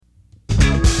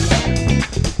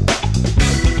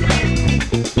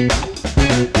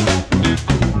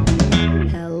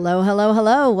Hello, hello,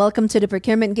 hello. Welcome to the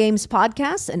Procurement Games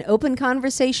podcast and open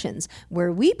conversations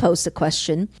where we pose the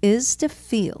question, is the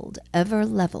field ever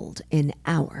leveled in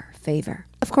our favor?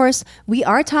 Of course, we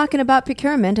are talking about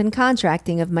procurement and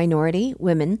contracting of minority,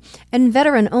 women, and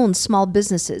veteran-owned small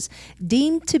businesses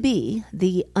deemed to be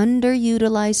the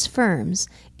underutilized firms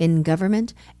in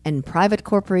government and private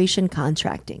corporation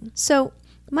contracting. So,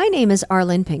 my name is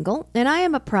Arlene Pingle, and I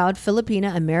am a proud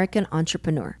Filipina-American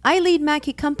entrepreneur. I lead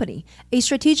Mackey Company, a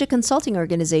strategic consulting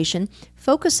organization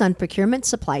focused on procurement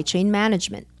supply chain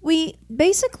management. We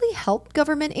basically help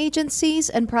government agencies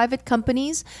and private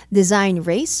companies design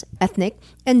race, ethnic,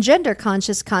 and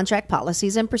gender-conscious contract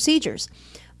policies and procedures.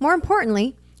 More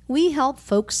importantly, we help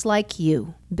folks like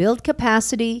you build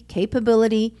capacity,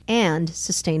 capability, and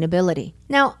sustainability.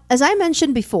 Now, as I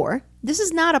mentioned before, this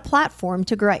is not a platform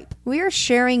to gripe. We are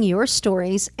sharing your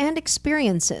stories and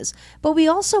experiences, but we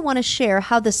also want to share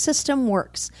how the system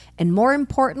works, and more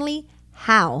importantly,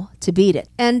 how to beat it.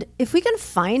 And if we can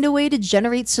find a way to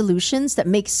generate solutions that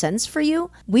make sense for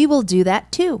you, we will do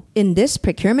that too. In this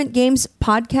Procurement Games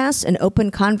podcast and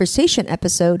open conversation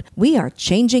episode, we are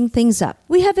changing things up.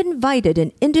 We have invited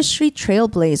an industry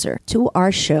trailblazer to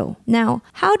our show. Now,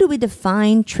 how do we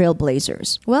define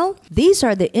trailblazers? Well, these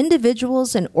are the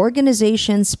individuals and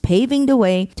organizations paving the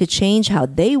way to change how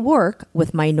they work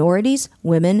with minorities,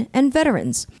 women, and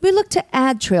veterans. We look to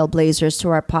add trailblazers to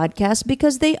our podcast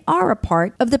because they are a part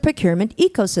of the procurement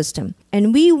ecosystem.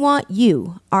 And we want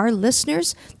you, our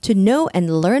listeners, to know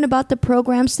and learn about the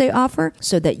programs they offer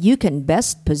so that you can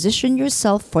best position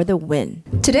yourself for the win.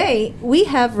 Today, we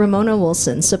have Ramona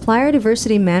Wilson, Supplier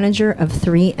Diversity Manager of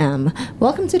 3M.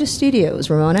 Welcome to the studios,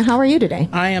 Ramona. How are you today?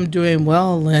 I am doing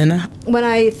well, Lynn. When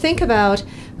I think about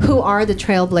who are the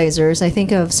trailblazers, I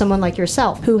think of someone like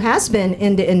yourself who has been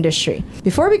in the industry.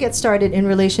 Before we get started in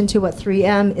relation to what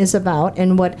 3M is about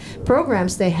and what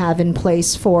programs they have in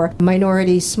place for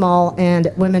minority, small,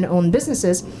 and women-owned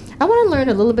businesses, I want to learn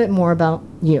a little bit more about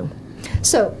you.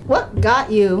 So, what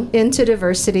got you into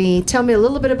diversity? Tell me a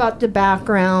little bit about the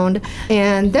background,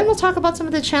 and then we'll talk about some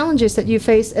of the challenges that you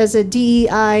face as a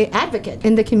DEI advocate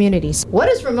in the communities. What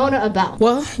is Ramona about?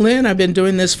 Well, Lynn, I've been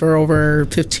doing this for over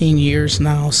 15 years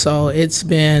now, so it's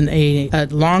been a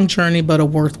long journey, but a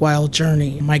worthwhile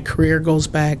journey. My career goes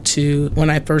back to when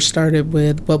I first started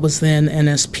with what was then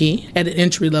NSP at an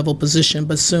entry-level position,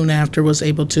 but soon after was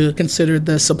able to consider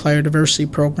the Supplier Diversity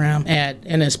Program at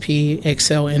NSP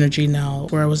Excel Energy now,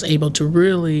 where I was able to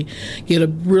really get a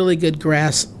really good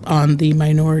grasp on the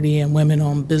minority and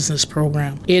women-owned business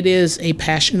program. It is a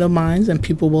passion of mine, and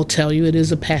people will tell you it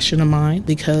is a passion of mine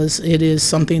because it is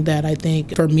something that I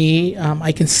think, for me,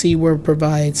 I can see where it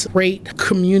provides great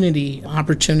community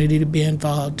opportunity to be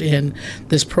involved in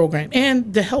this program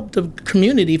and to help the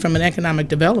community from an economic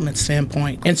development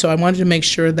standpoint. And so I wanted to make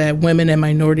sure that women and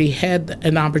minority had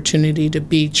an opportunity to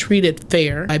be treated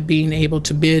fair by being able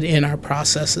to bid in our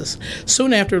processes.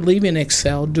 Soon after leaving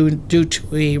Excel, due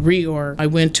to a reorg, I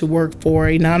went to work for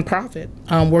a nonprofit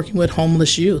working with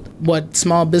homeless youth. What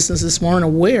small businesses weren't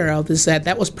aware of is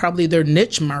that was probably their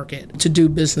niche market to do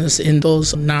business in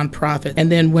those nonprofits.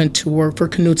 And then went to work for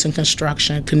Knutson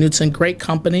Construction. Knutson, great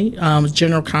company,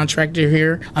 general contractor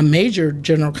here, a major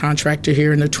general contractor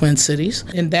here in the Twin Cities.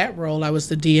 In that role, I was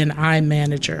the D&I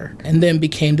manager and then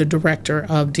became the director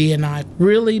of D&I,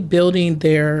 really building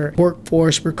their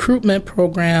workforce recruitment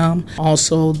program,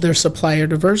 also their supplier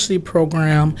diversity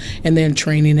program, and then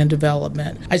training and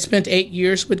development. I spent 8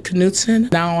 years with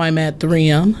Knutson. Now I'm at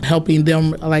 3M, helping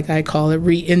them, like I call it,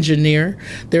 re-engineer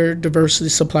their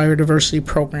supplier diversity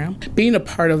program. Being a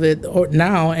part of it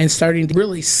now and starting to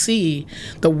really see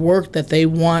the work that they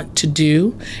want to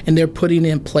do and they're putting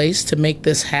in place to make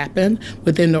this happen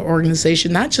within the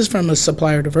organization, not just from a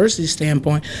supplier diversity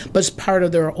standpoint, but as part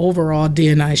of their overall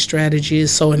D&I strategy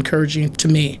is so encouraging to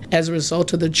me. As a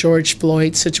result of the George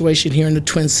Floyd situation here in the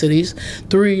Twin Cities,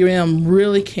 3M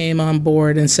really came on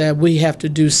board and said we have to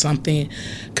do something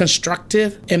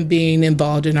constructive and being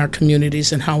involved in our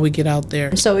communities and how we get out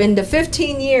there. So in the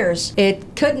 15 years,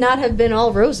 it could not have been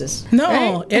all roses. No,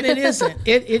 right? and it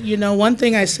isn't. One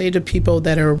thing I say to people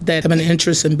that have an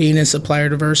interest in being in supplier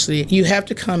diversity, you have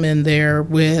to come in there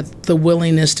with the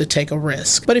willingness to take a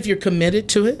risk. But if you're committed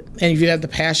to it and if you have the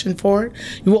passion for it,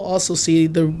 you will also see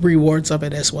the rewards of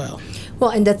it as well. Well,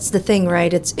 and that's the thing,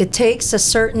 right? It takes a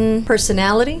certain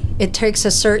personality, it takes a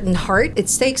certain heart, it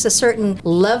takes a certain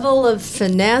level of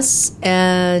finesse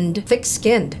and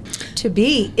thick-skinned to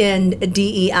be in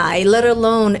DEI, let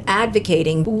alone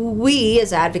advocating. We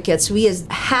as advocates,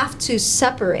 have to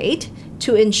separate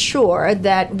to ensure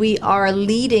that we are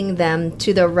leading them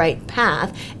to the right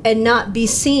path and not be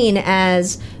seen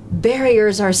as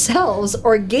barriers ourselves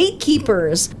or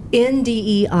gatekeepers in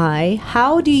DEI?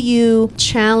 How do you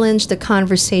challenge the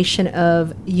conversation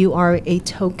of you are a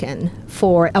token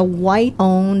for a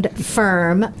white-owned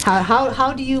firm?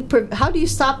 How do you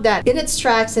stop that in its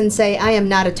tracks and say I am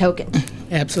not a token?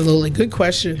 Absolutely. Good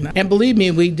question. And believe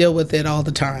me, we deal with it all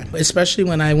the time, especially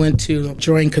when I went to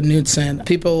join Knudsen.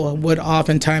 People would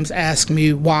oftentimes ask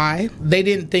me why. They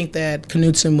didn't think that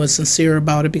Knudsen was sincere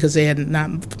about it because they had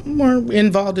not more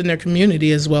involved in their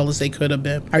community as well as they could have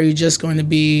been. Are you just going to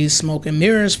be smoke and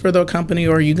mirrors for the company,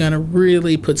 or are you going to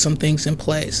really put some things in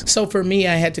place? So for me,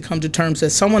 I had to come to terms that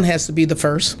someone has to be the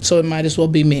first, so it might as well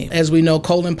be me. As we know,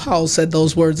 Colin Powell said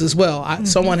those words as well.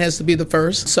 Someone has to be the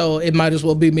first, so it might as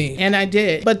well be me. And I did.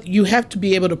 But you have to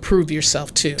be able to prove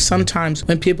yourself too. Sometimes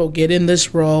when people get in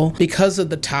this role, because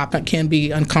of the topic, can be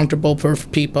uncomfortable for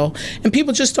people, and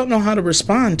people just don't know how to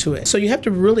respond to it. So you have to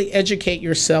really educate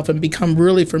yourself and become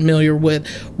really familiar with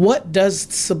what does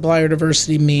supplier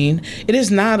diversity mean. It is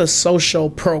not a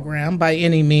social program by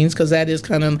any means, because that is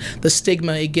kind of the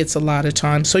stigma it gets a lot of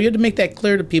times. So you have to make that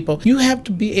clear to people. You have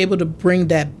to be able to bring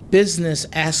that business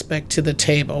aspect to the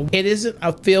table. It isn't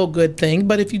a feel-good thing,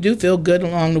 but if you do feel good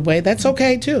along the way, that's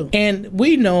okay too. And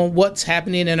we know what's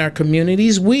happening in our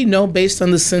communities. We know based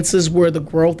on the census where the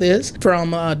growth is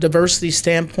from a diversity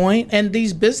standpoint. And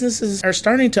these businesses are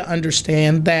starting to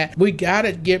understand that we got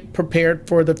to get prepared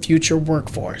for the future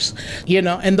workforce,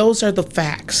 and those are the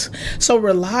facts. So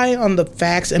rely on the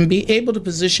facts and be able to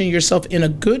position yourself in a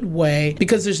good way,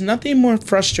 because there's nothing more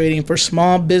frustrating for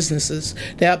small businesses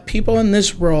to have people in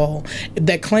this role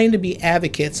that claim to be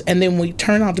advocates, and then we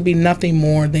turn out to be nothing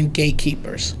more than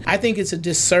gatekeepers. I think it's a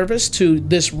disservice to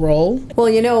this role. Well,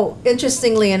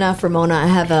 interestingly enough, Ramona, I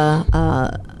have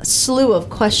a slew of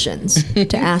questions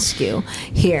to ask you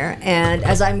here. And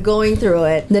as I'm going through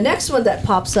it, the next one that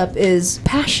pops up is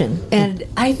passion. And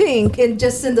I think in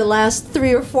the last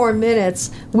 3 or 4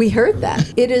 minutes, we heard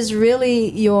that. It is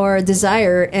really your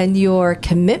desire and your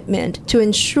commitment to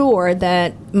ensure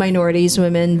that minorities,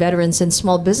 women, veterans, and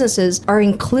small businesses are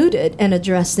included and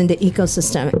addressed in the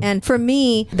ecosystem. And for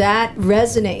me, that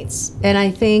resonates. And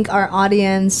I think our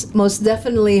audience most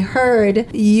definitely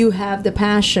heard you have the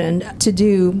passion to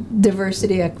do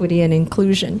diversity, equity, and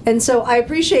inclusion. And so I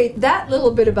appreciate that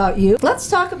little bit about you. Let's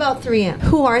talk about 3M.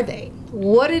 Who are they?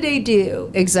 What do they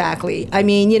do exactly? I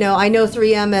mean, I know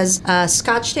 3M as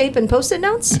Scotch tape and Post-it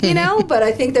notes, but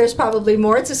I think there's probably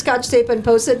more to Scotch tape and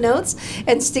Post-it notes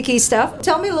and sticky stuff.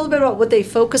 Tell me a little bit about what they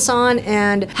focus on,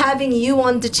 and having you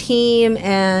on the team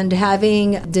and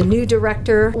having the new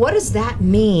director. What does that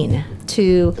mean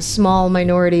to small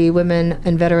minority, women,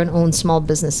 and veteran-owned small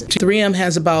businesses? 3M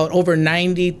has about over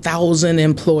 90,000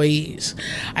 employees.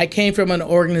 I came from an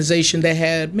organization that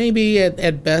had maybe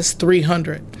at best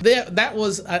 300. That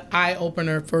was an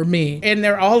eye-opener for me. And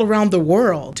they're all around the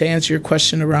world. To answer your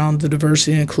question around the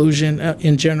diversity and inclusion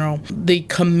in general, the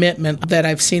commitment that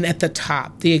I've seen at the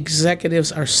top, the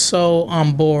executives are so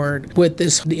on board with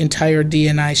the entire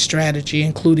D&I strategy,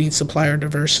 including supplier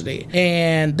diversity.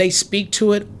 And they speak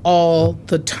to it all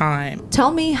the time. Tell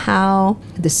me how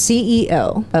the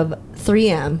CEO of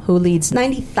 3M, who leads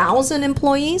 90,000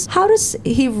 employees, how does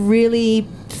he really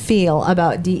feel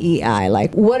about DEI?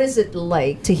 Like, what is it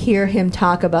like to hear him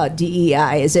talk about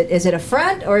DEI? Is it a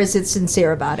friend, or is it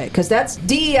sincere about it? Because that's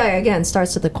DEI, again,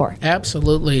 starts at the core.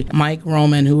 Absolutely. Mike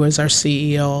Roman, who is our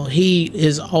CEO, he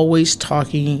is always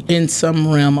talking in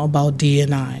some realm about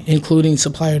D&I, including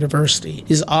supplier diversity.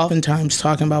 He's oftentimes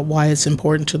talking about why it's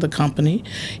important to the company.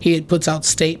 He puts out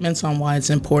statements on why it's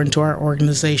important to our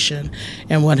organization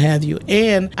and what have you.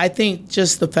 And I think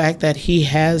just the fact that he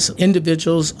has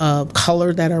individuals of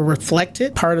color that are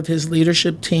reflected, part of his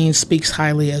leadership team, speaks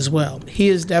highly as well. He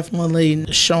is definitely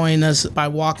showing us by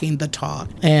walking the talk.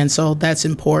 And so that's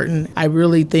important. I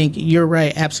really think you're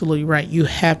right, absolutely right. You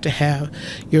have to have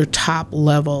your top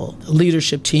level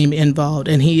leadership team involved,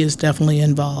 and he is definitely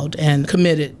involved and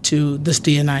committed to this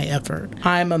D&I effort.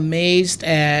 I'm amazed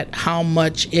at how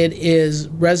much it is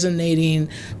resonating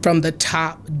from the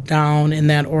top down in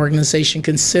that organization,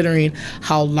 considering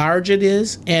how large it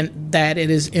is and that it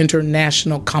is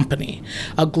international company,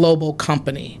 a global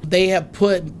company. They have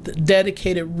put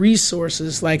dedicated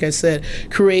resources, like I said,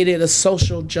 created a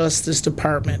social justice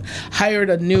department, hired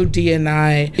a new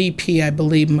D&I VP, I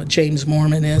believe James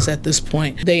Mormon is at this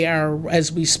point. They are,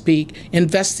 as we speak,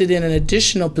 invested in an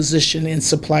additional position in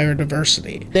supplier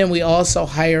diversity. Then we also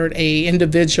hired a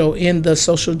individual in the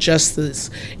social justice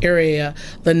area,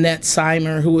 Lynette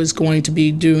Simer, who is going to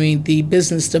be doing doing the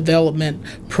business development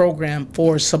program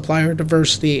for supplier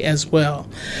diversity as well.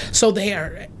 So they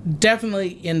are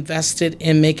definitely invested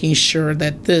in making sure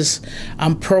that this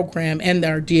program and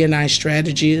our D&I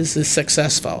strategy is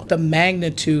successful. The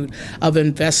magnitude of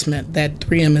investment that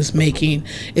 3M is making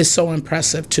is so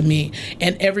impressive to me,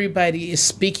 and everybody is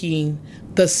speaking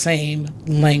the same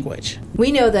language.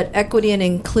 We know that equity and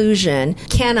inclusion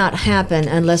cannot happen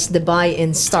unless the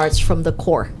buy-in starts from the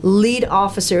core. Lead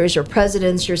officers, your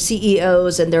presidents, your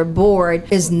CEOs, and their board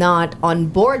is not on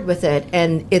board with it,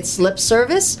 and it's lip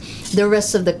service. The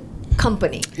rest of the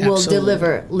company will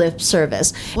deliver lip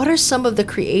service. What are some of the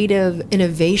creative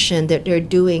innovation that they're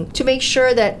doing to make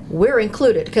sure that we're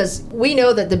included? Because we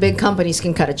know that the big companies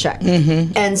can cut a check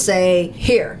and say,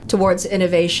 here, towards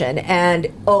innovation,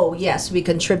 and oh, yes, we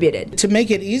contributed. To make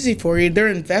it easy for you, they're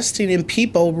investing in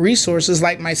people, resources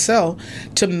like myself,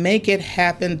 to make it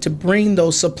happen, to bring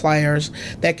those suppliers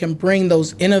that can bring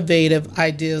those innovative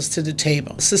ideas to the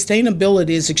table.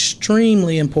 Sustainability is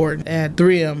extremely important at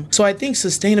 3M. So I think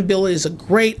sustainability is a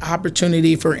great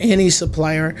opportunity for any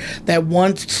supplier that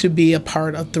wants to be a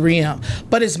part of 3M.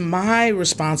 But it's my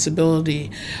responsibility,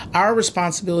 our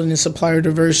responsibility in supplier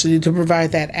diversity, to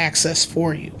provide that access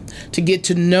for you, to get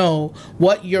to know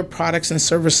what your products and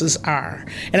services are.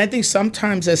 And I think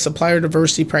sometimes as supplier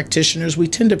diversity practitioners, we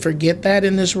tend to forget that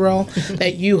in this role,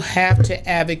 that you have to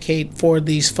advocate for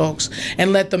these folks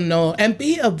and let them know and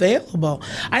be available.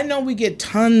 I know we get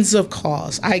tons of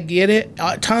calls. I get it,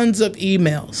 tons of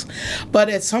emails. But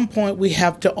at some point, we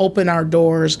have to open our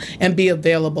doors and be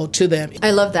available to them. I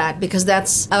love that, because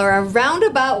that's a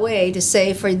roundabout way to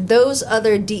say for those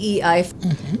other DEI,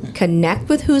 connect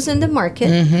with who's in the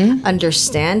market,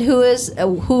 understand who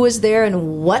is there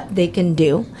and what they can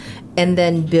do, and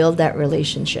then build that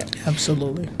relationship.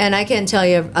 Absolutely. And I can tell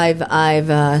you,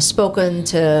 I've spoken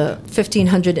to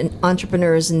 1,500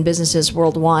 entrepreneurs and businesses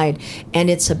worldwide, and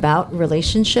it's about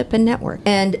relationship and network.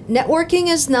 And networking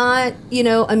is not,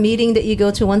 a meeting that you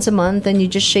go to once a month and you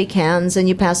just shake hands and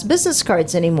you pass business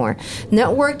cards anymore.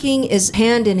 Networking is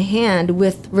hand in hand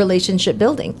with relationship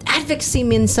building. Advocacy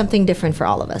means something different for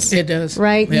all of us. It does.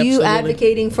 Right? Absolutely. You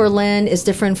advocating for Lynn is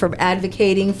different from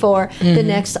advocating for the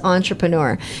next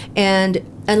entrepreneur. And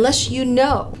unless you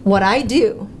know what I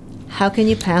do, how can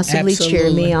you possibly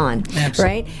cheer me on? Absolutely.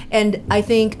 Right? And I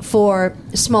think for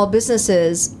small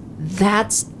businesses,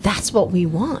 that's what we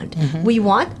want. We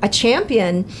want a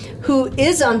champion who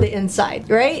is on the inside,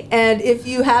 right? And if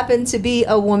you happen to be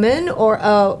a woman or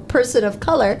a person of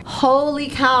color, holy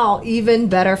cow, even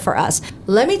better for us.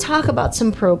 Let me talk about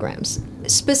some programs.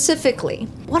 Specifically,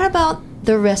 what about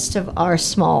the rest of our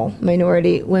small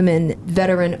minority women,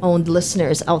 veteran-owned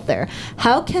listeners out there?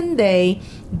 How can they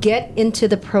get into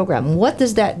the program? What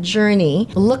does that journey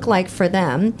look like for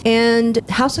them? And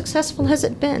how successful has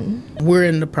it been? We're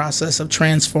in the process of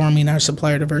transforming our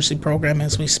supplier diversity program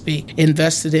as we speak.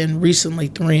 Invested in recently,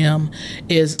 3M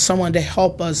is someone to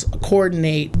help us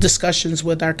coordinate discussions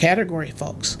with our category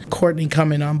folks. Courtney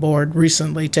coming on board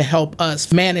recently to help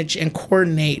us manage and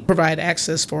coordinate, provide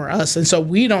access for us. And so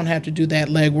we don't have to do that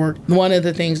legwork. One of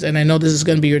the things, and I know this is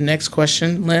going to be your next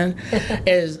question, Lynn,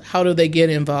 is how do they get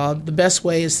involved? The best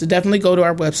way is to definitely go to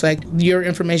our website. Your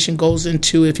information goes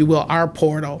into, if you will, our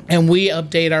portal, and we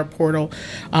update our portal.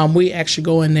 We actually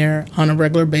go in there on a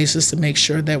regular basis to make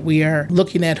sure that we are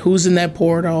looking at who's in that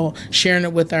portal, sharing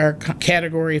it with our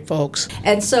category folks.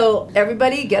 And so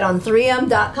everybody get on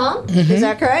 3m.com. Is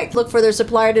that correct? Look for their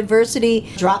supplier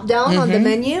diversity drop down on the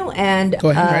menu, and go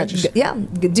ahead and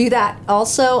register. Do that.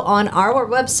 Also on our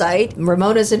website,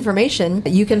 Ramona's information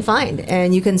you can find,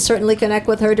 and you can certainly connect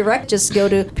with her direct. Just go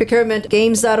to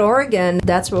procurementgames.org, and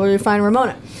that's where you find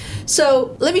Ramona.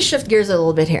 So let me shift gears a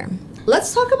little bit here.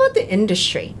 Let's talk about the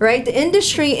industry, right? The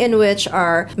industry in which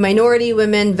are minority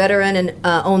women, veteran, and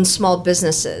owned small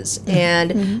businesses,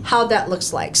 and how that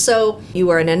looks like. So you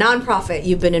were in a nonprofit,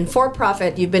 you've been in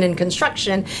for-profit, you've been in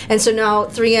construction, and so now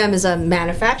 3M is a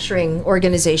manufacturing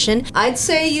organization. I'd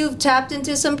say you've tapped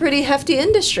into some pretty hefty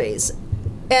industries,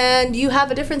 and you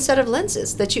have a different set of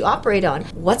lenses that you operate on.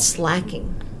 What's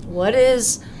lacking? What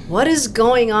is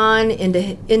going on in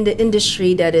the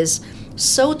industry that is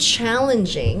so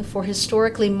challenging for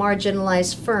historically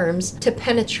marginalized firms to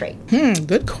penetrate?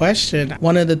 Good question.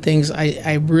 One of the things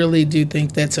I really do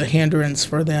think that's a hindrance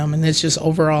for them, and it's just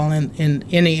overall in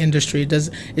any industry,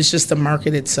 it's just the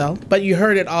market itself. But you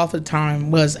heard it all the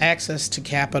time, was access to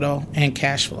capital and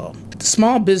cash flow. The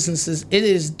small businesses, it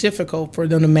is difficult for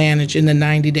them to manage in the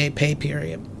 90-day pay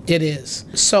period. It is.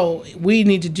 So we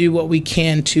need to do what we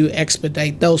can to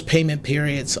expedite those payment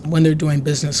periods when they're doing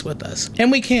business with us. And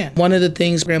we can. One of the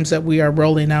programs that we are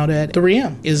rolling out at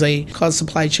 3M is a called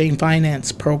Supply Chain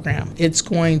Finance program. It's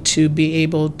going to be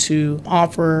able to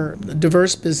offer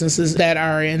diverse businesses that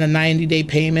are in a 90-day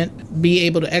payment, be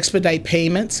able to expedite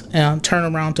payments,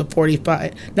 turn around to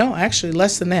 45, no, actually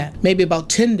less than that, maybe about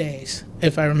 10 days.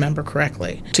 If I remember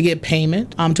correctly, to get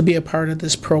payment, to be a part of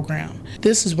this program.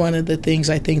 This is one of the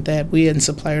things I think that we in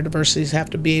supplier diversities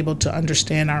have to be able to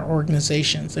understand our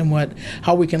organizations and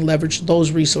how we can leverage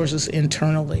those resources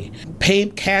internally.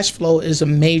 Cash flow is a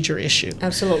major issue.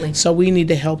 Absolutely. So we need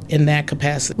to help in that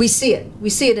capacity. We see it. We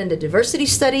see it in the diversity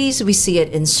studies. We see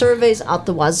it in surveys out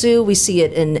the wazoo. We see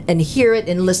it and hear it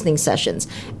in listening sessions.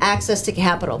 Access to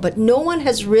capital. But no one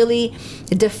has really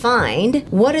defined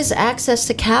what is access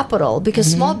to capital, because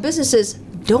small businesses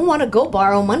don't want to go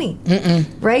borrow money,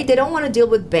 right? They don't want to deal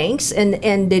with banks,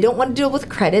 and they don't want to deal with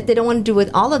credit. They don't want to deal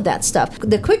with all of that stuff.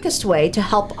 The quickest way to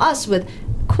help us with,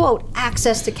 quote,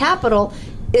 access to capital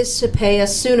is to pay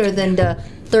us sooner than the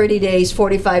 30 days,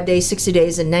 45 days, 60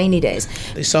 days, and 90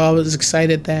 days. So I was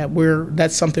excited that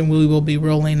that's something we will be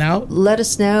rolling out. Let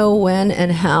us know when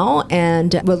and how,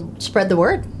 and we'll spread the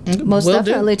word. Most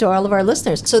definitely to all of our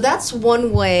listeners. So that's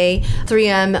one way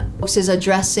 3M is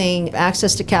addressing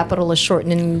access to capital, is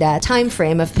shortening that time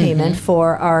frame of payment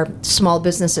for our small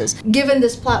businesses. Given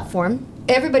this platform,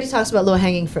 everybody talks about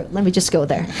low-hanging fruit. Let me just go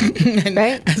there,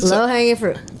 right? Low-hanging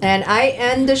fruit. And I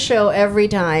end the show every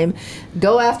time,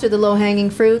 go after the low-hanging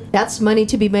fruit. That's money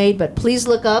to be made, but please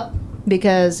look up,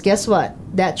 because guess what?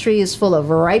 That tree is full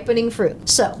of ripening fruit.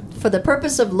 So, for the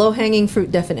purpose of low-hanging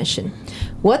fruit definition,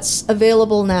 what's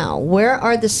available now? Where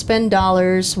are the spend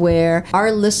dollars where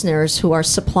our listeners who are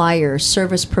suppliers,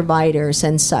 service providers,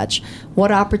 and such,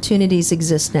 what opportunities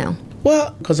exist now?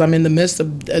 Well, because I'm in the midst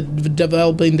of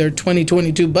developing their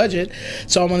 2022 budget,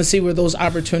 so I want to see where those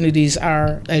opportunities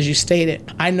are, as you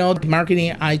stated. I know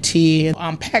marketing, IT,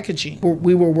 and packaging.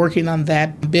 We were working on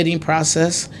that bidding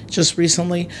process just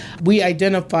recently. We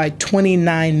identified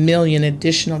 $29 million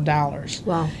additional dollars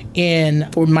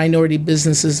for minority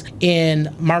businesses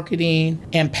in marketing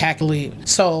and packaging.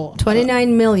 So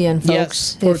 $29 million, folks.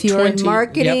 Yes, if you're in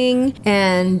marketing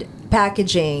and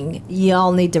packaging,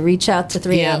 y'all need to reach out to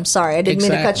 3M. Yeah, sorry, I didn't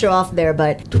mean to cut you off there,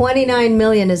 but $29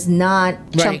 million is not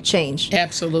chump change.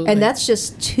 Absolutely. And that's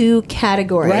just two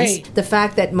categories. Right. The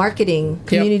fact that marketing,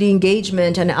 community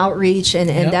engagement, and outreach, and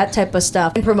that type of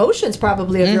stuff, and promotions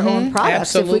probably of your own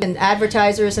products, and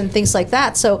advertisers and things like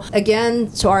that. So again,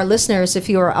 to our listeners, if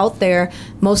you are out there,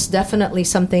 most definitely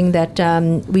something that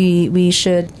we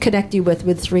should connect you with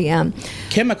 3M.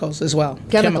 Chemicals as well.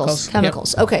 Chemicals.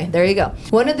 Yep. Okay, there you go.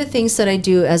 One of the things that I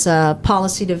do as a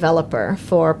policy developer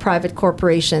for private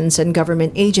corporations and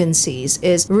government agencies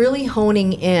is really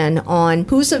honing in on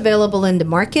who's available in the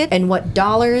market and what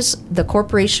dollars the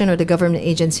corporation or the government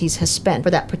agencies has spent for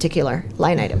that particular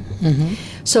line item.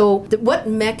 So what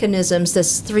mechanisms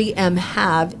does 3M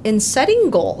have in setting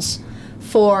goals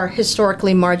for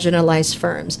historically marginalized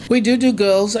firms? We do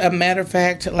goals. As a matter of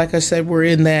fact, like I said, we're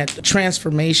in that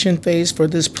transformation phase for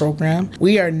this program.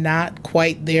 We are not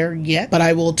quite there yet, but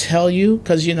I will tell you,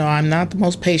 because I'm not the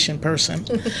most patient person,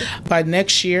 by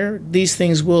next year, these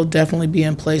things will definitely be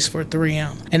in place for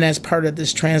 3M. And as part of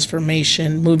this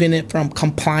transformation, moving it from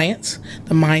compliance,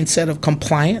 the mindset of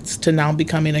compliance, to now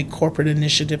becoming a corporate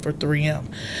initiative for 3M.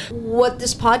 What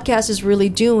this podcast is really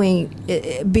doing,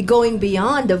 going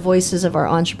beyond the voices of our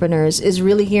entrepreneurs, is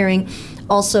really hearing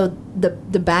also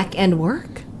the back end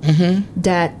work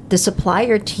that the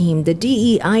supplier team, the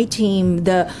DEI team,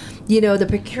 the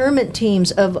procurement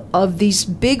teams of these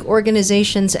big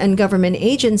organizations and government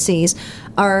agencies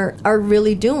are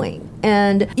really doing.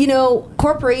 And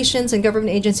corporations and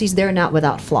government agencies, they're not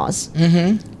without flaws.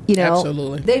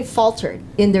 Absolutely. They've faltered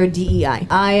in their DEI.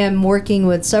 I am working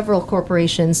with several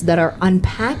corporations that are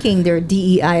unpacking their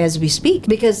DEI as we speak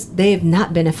because they have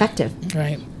not been effective.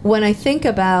 Right. When I think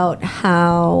about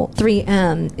how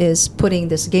 3M is putting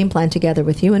this game plan together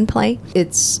with you in play,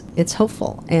 it's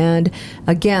hopeful. And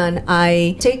again,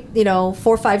 I take 4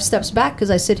 or 5 steps back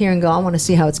because I sit here and go, I want to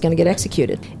see how it's going to get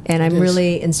executed. And I'm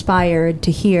really inspired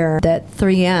to hear that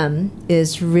 3M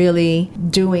is really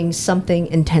doing something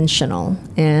intentional.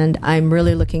 And I'm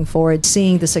really looking forward to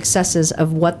seeing the successes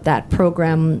of what that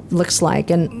program looks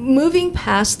like. And moving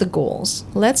past the goals,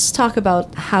 let's talk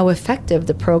about how effective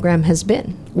the program has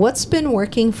been. What's been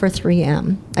working for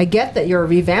 3M I get that you're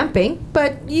revamping,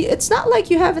 but it's not like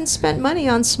you haven't spent money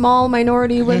on small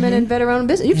minority women and veteran-owned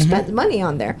business. You've spent money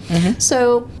on there.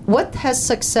 So what has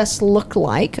success looked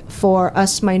like for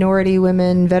us minority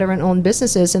women, veteran-owned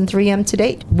businesses in 3M to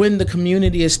date? When the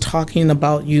community is talking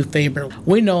about you favorably,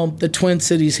 we know the Twin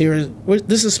Cities here,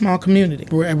 this is a small community,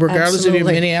 regardless if you're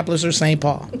Minneapolis or St.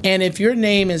 Paul. And if your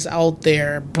name is out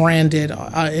there branded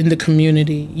in the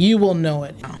community, you will know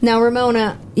it. Now,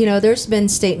 Ramona, there's been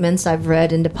statements I've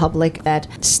read in the public that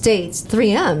states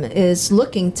 3M is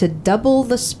looking to double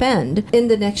the spend in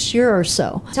the next year or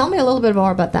so. Tell me a little bit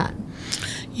more about that.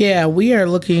 Yeah, we are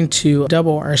looking to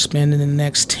double our spend in the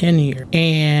next 10 years.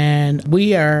 And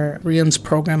 3M's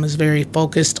program is very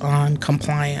focused on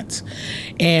compliance.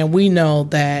 And we know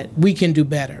that we can do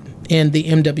better in the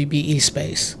MWBE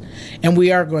space. And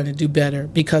we are going to do better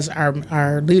because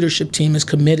our leadership team is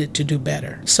committed to do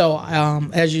better. So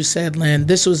as you said, Lynn,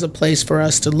 this was a place for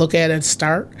us to look at and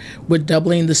start with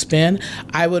doubling the spend.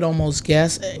 I would almost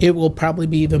guess it will probably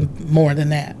be even more than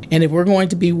that. And if we're going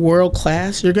to be world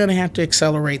class, you're going to have to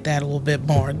accelerate that a little bit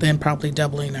more than probably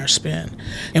doubling our spend.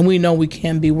 And we know we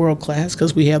can be world class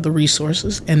because we have the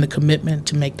resources and the commitment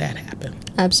to make that happen.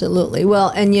 Absolutely. Well,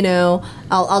 and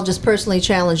I'll just personally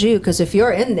challenge you, because if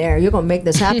you're in there, you're going to make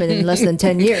this happen in less than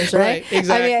 10 years, right? Right,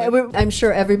 exactly. I mean, I'm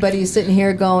sure everybody's sitting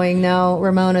here going, no,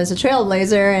 Ramona's a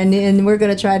trailblazer, and we're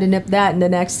going to try to nip that in the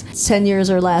next 10 years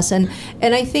or less. And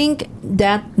I think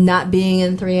that not being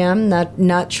in 3M,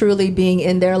 not truly being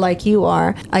in there like you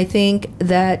are, I think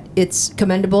that it's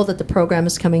commendable that the program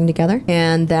is coming together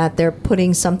and that they're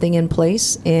putting something in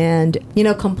place. And,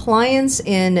 compliance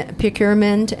in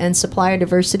procurement and supplier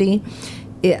diversity,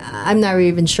 I'm not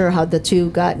even sure how the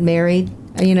two got married.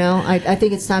 I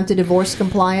think it's time to divorce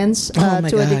compliance to a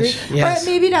degree. Yes. Or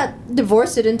maybe not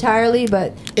divorce it entirely,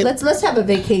 but let's have a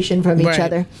vacation from each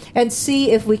other and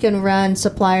see if we can run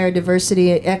supplier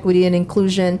diversity, equity, and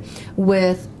inclusion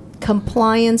with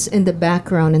compliance in the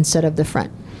background instead of the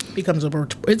front. Becomes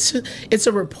it's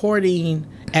a reporting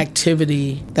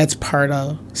activity that's part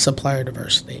of supplier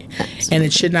diversity. Absolutely. And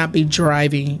it should not be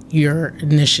driving your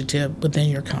initiative within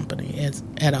your company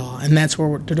at all. And that's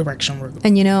where the direction we're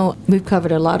going. And we've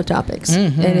covered a lot of topics,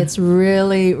 and it's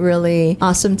really, really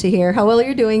awesome to hear how well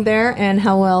you're doing there and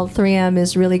how well 3M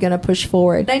is really going to push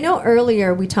forward. I know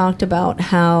earlier we talked about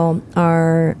how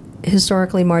our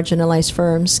historically marginalized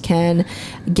firms can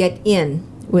get in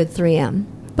with 3M.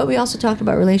 But we also talked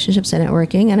about relationships and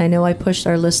networking, and I know I pushed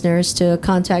our listeners to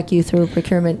contact you through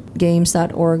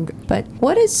procurementgames.org. But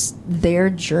what is their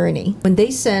journey? When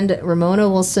they send Ramona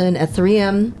Wilson at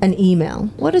 3M an email,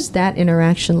 what does that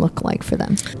interaction look like for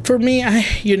them? For me,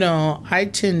 I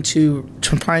tend to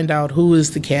find out who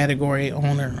is the category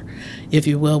owner, if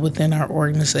you will, within our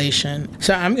organization.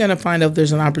 So I'm going to find out if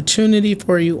there's an opportunity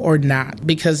for you or not,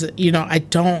 because, I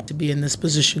don't to be in this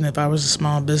position if I was a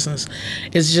small business.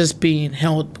 It's just being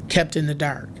kept in the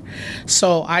dark.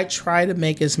 So I try to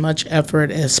make as much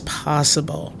effort as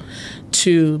possible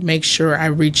to make sure I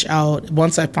reach out.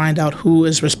 Once I find out who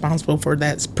is responsible for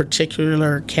that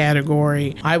particular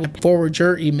category, I would forward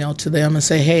your email to them and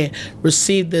say, hey,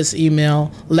 receive this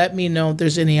email. Let me know if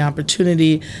there's any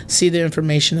opportunity. See the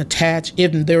information attached.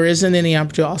 If there isn't any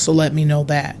opportunity, also let me know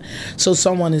that. So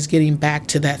someone is getting back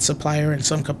to that supplier in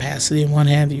some capacity and what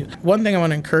have you. One thing I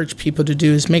want to encourage people to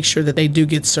do is make sure that they do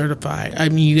get certified. I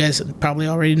mean, you guys probably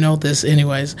already know this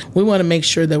anyways. We want to make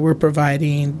sure that we're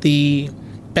providing the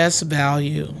best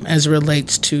value as it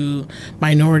relates to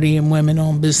minority and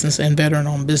women-owned business and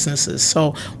veteran-owned businesses.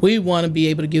 So we want to be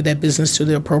able to give that business to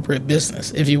the appropriate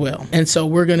business, if you will. And so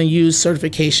we're going to use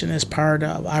certification as part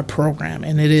of our program,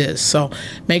 and it is. So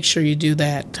make sure you do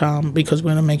that because we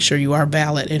want to make sure you are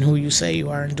valid in who you say you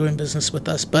are and doing business with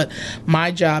us. But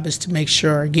my job is to make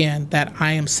sure, again, that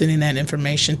I am sending that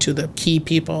information to the key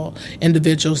people,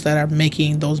 individuals that are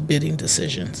making those bidding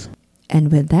decisions. And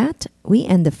with that, we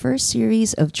end the first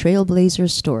series of Trailblazer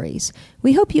Stories.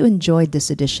 We hope you enjoyed this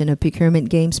edition of Procurement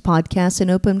Games Podcast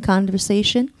and Open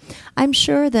Conversation. I'm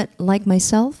sure that, like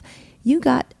myself, you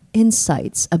got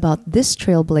insights about this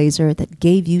trailblazer that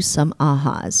gave you some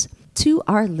ahas. To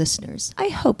our listeners, I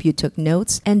hope you took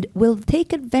notes and will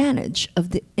take advantage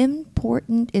of the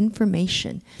important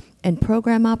information and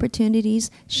program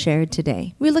opportunities shared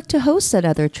today. We look to host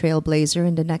another Trailblazer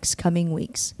in the next coming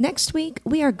weeks. Next week,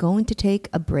 we are going to take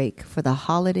a break for the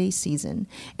holiday season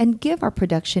and give our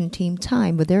production team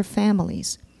time with their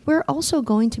families. We're also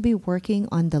going to be working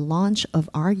on the launch of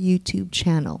our YouTube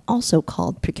channel, also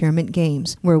called Procurement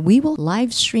Games, where we will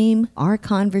live stream our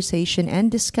conversation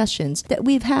and discussions that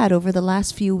we've had over the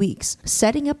last few weeks,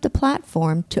 setting up the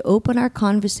platform to open our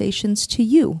conversations to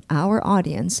you, our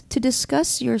audience, to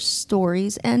discuss your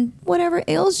stories and whatever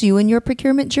ails you in your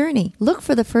procurement journey. Look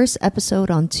for the first episode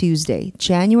on Tuesday,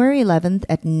 January 11th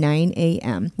at 9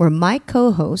 a.m., where my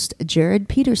co-host, Jared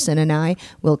Peterson, and I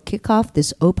will kick off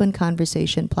this open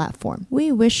conversation platform.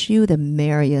 We wish you the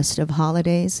merriest of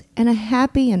holidays and a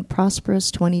happy and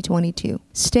prosperous 2022.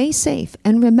 Stay safe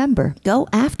and remember, go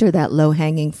after that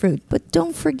low-hanging fruit, but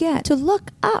don't forget to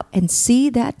look up and see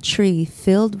that tree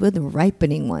filled with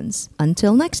ripening ones.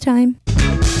 Until next time.